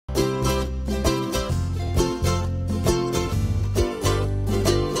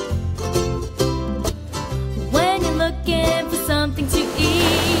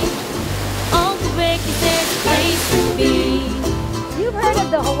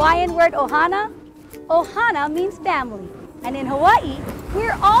Hawaiian word ohana? Ohana means family. And in Hawaii,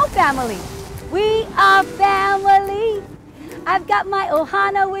 we're all family. We are family. I've got my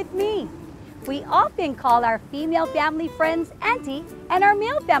ohana with me. We often call our female family friends auntie and our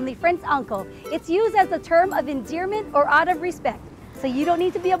male family friends uncle. It's used as a term of endearment or out of respect. So you don't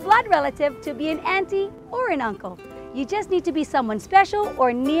need to be a blood relative to be an auntie or an uncle. You just need to be someone special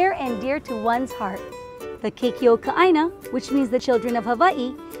or near and dear to one's heart. The Keiki o Ka'aina, which means the children of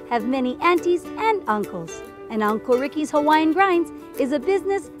Hawaii, have many aunties and uncles. And Uncle Ricky's Hawaiian Grinds is a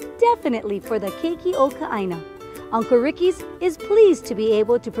business definitely for the Keiki o Ka'aina. Uncle Ricky's is pleased to be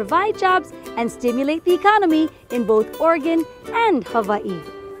able to provide jobs and stimulate the economy in both Oregon and Hawaii.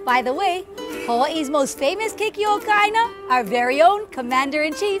 By the way, Hawaii's most famous Keiki o Ka'aina, our very own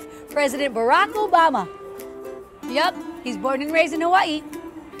Commander-in-Chief, President Barack Obama. Yup, he's born and raised in Hawaii.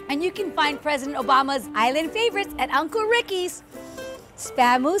 And you can find President Obama's island favorites at Uncle Ricky's.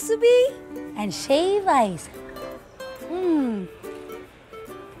 Spam musubi and shave ice.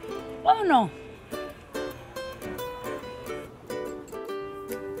 Oh no.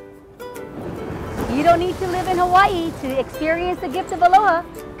 You don't need to live in Hawaii to experience the gift of aloha.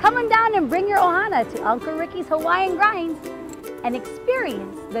 Come on down and bring your ohana to Uncle Ricky's Hawaiian Grinds and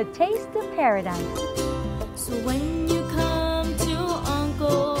experience the taste of paradise. So when you come to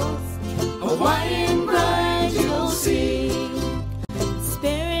Uncle's Hawaiian Grind, you'll see